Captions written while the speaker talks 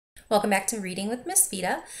Welcome back to Reading with Miss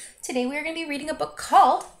Vida. Today we are going to be reading a book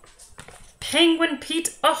called Penguin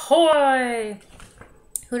Pete Ahoy!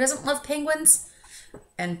 Who doesn't love penguins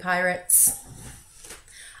and pirates?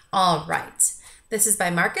 All right. This is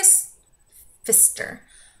by Marcus Pfister.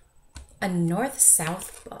 A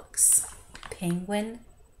North-South Books. Penguin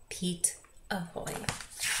Pete Ahoy.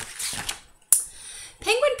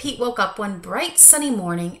 Penguin Pete woke up one bright sunny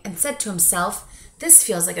morning and said to himself, "This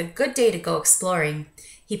feels like a good day to go exploring."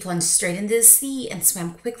 He plunged straight into the sea and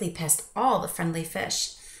swam quickly past all the friendly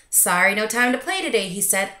fish. "Sorry, no time to play today," he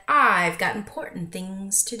said. "I've got important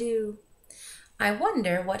things to do." I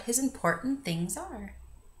wonder what his important things are.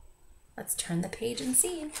 Let's turn the page and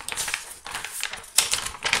see.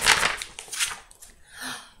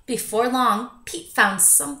 Before long, Pete found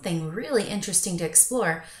something really interesting to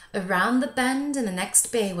explore. Around the bend in the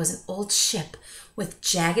next bay was an old ship with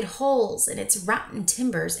jagged holes in its rotten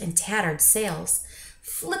timbers and tattered sails,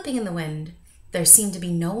 flipping in the wind. There seemed to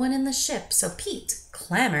be no one in the ship, so Pete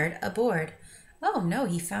clambered aboard. Oh no,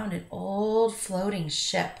 he found an old floating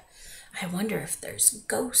ship. I wonder if there's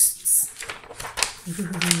ghosts.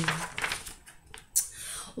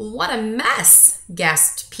 What a mess,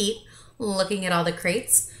 gasped Pete, looking at all the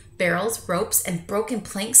crates, barrels, ropes, and broken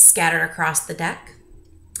planks scattered across the deck.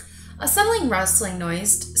 A sudden rustling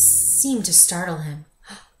noise seemed to startle him.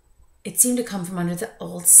 It seemed to come from under the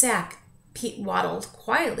old sack. Pete waddled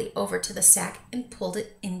quietly over to the sack and pulled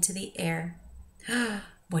it into the air.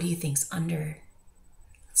 What do you think's under?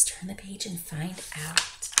 Let's turn the page and find out.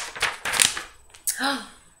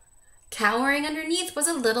 Cowering underneath was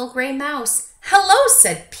a little gray mouse. "Hello,"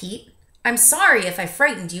 said Pete. "I'm sorry if I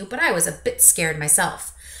frightened you, but I was a bit scared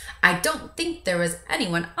myself. I don't think there was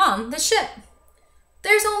anyone on the ship."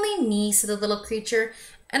 "There's only me," said the little creature,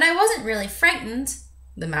 "and I wasn't really frightened."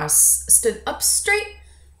 The mouse stood up straight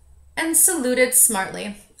and saluted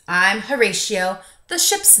smartly. "I'm Horatio, the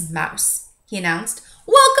ship's mouse," he announced.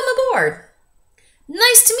 "Welcome aboard."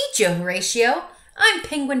 "Nice to meet you, Horatio. I'm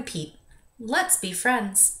Penguin Pete. Let's be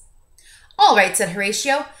friends." "All right," said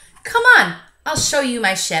Horatio. "Come on, I'll show you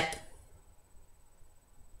my ship."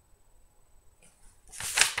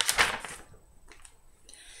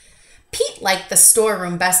 Pete liked the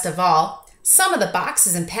storeroom best of all. Some of the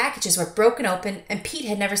boxes and packages were broken open, and Pete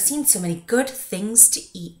had never seen so many good things to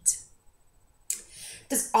eat.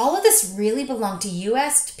 "Does all of this really belong to you?"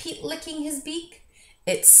 asked Pete, licking his beak.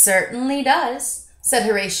 "It certainly does," said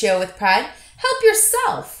Horatio with pride. "Help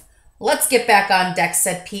yourself." "Let's get back on deck,"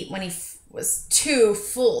 said Pete when he was too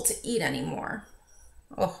full to eat anymore.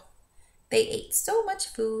 Oh, they ate so much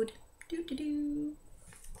food. Doo-doo-doo.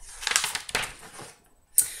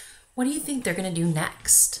 What do you think they're going to do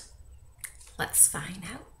next? Let's find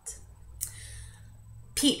out.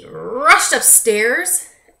 Pete rushed upstairs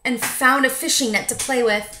and found a fishing net to play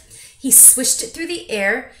with. He swished it through the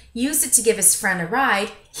air, used it to give his friend a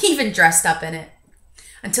ride. He even dressed up in it.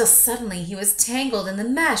 Until suddenly he was tangled in the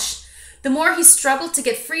mesh. The more he struggled to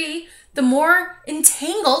get free, the more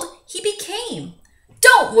entangled he became.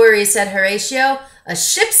 "Don't worry," said Horatio. "A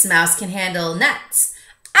ship's mouse can handle nets.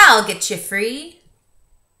 I'll get you free."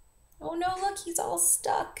 Oh no, look, he's all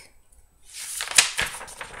stuck.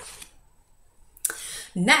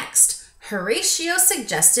 Next, Horatio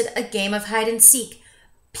suggested a game of hide and seek.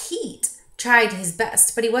 Pete tried his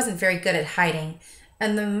best, but he wasn't very good at hiding.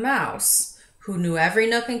 And the mouse, who knew every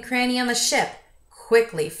nook and cranny on the ship,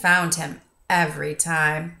 quickly found him every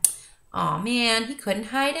time. Aw man, he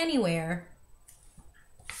couldn't hide anywhere.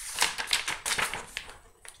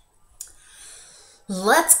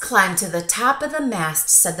 "Let's climb to the top of the mast,"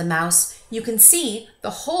 said the mouse. "You can see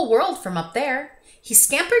the whole world from up there." He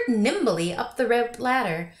scampered nimbly up the red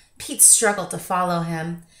ladder. Pete struggled to follow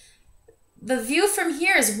him. "The view from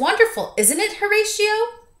here is wonderful, isn't it,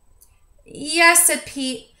 Horatio?" "Yes," said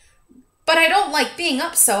Pete, "but I don't like being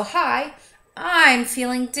up so high. I'm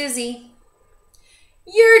feeling dizzy."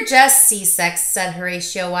 "You're just seasick," said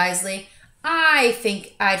Horatio wisely. "I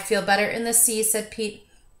think I'd feel better in the sea," said Pete.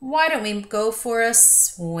 "Why don't we go for a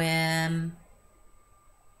swim?"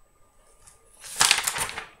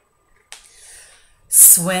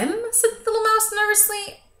 "Swim?" said the little mouse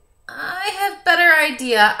nervously. "I have a better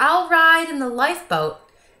idea. I'll ride in the lifeboat.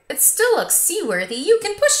 It still looks seaworthy. You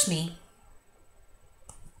can push me."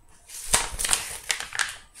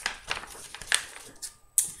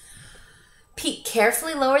 Pete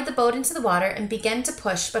carefully lowered the boat into the water and began to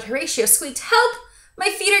push, but Horatio squeaked, "Help! My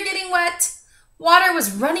feet are getting wet." Water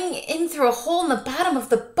was running in through a hole in the bottom of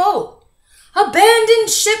the boat. "Abandon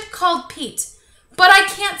ship!" called Pete. "But I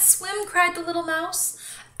can't swim," cried the little mouse.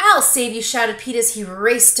 "I'll save you," shouted Pete as he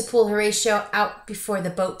raced to pull Horatio out before the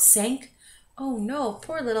boat sank. Oh no,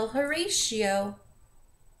 poor little Horatio.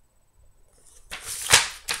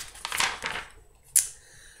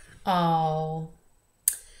 Oh.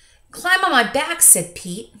 Climb on my back, said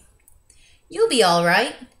Pete. You'll be all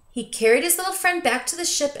right. He carried his little friend back to the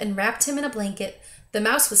ship and wrapped him in a blanket. The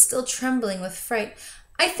mouse was still trembling with fright.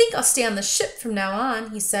 I think I'll stay on the ship from now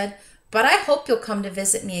on, he said, but I hope you'll come to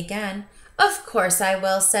visit me again. Of course I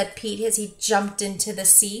will, said Pete as he jumped into the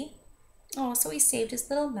sea. Oh, so he saved his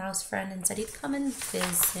little mouse friend and said he'd come and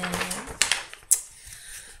visit.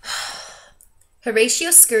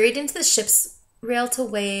 Horatio scurried into the ship's rail to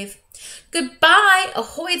wave. Goodbye!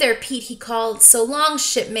 Ahoy there, Pete, he called. So long,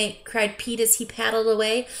 shipmate, cried Pete as he paddled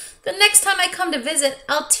away. The next time I come to visit,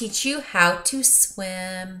 I'll teach you how to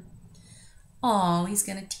swim. Oh, he's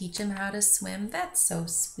going to teach him how to swim. That's so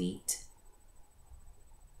sweet.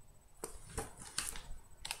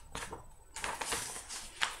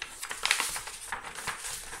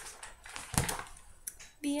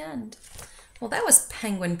 The end. Well, that was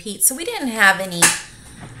Penguin Pete. So we didn't have any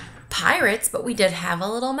pirates, but we did have a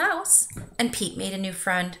little mouse. And Pete made a new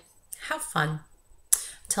friend. How fun.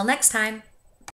 Till next time.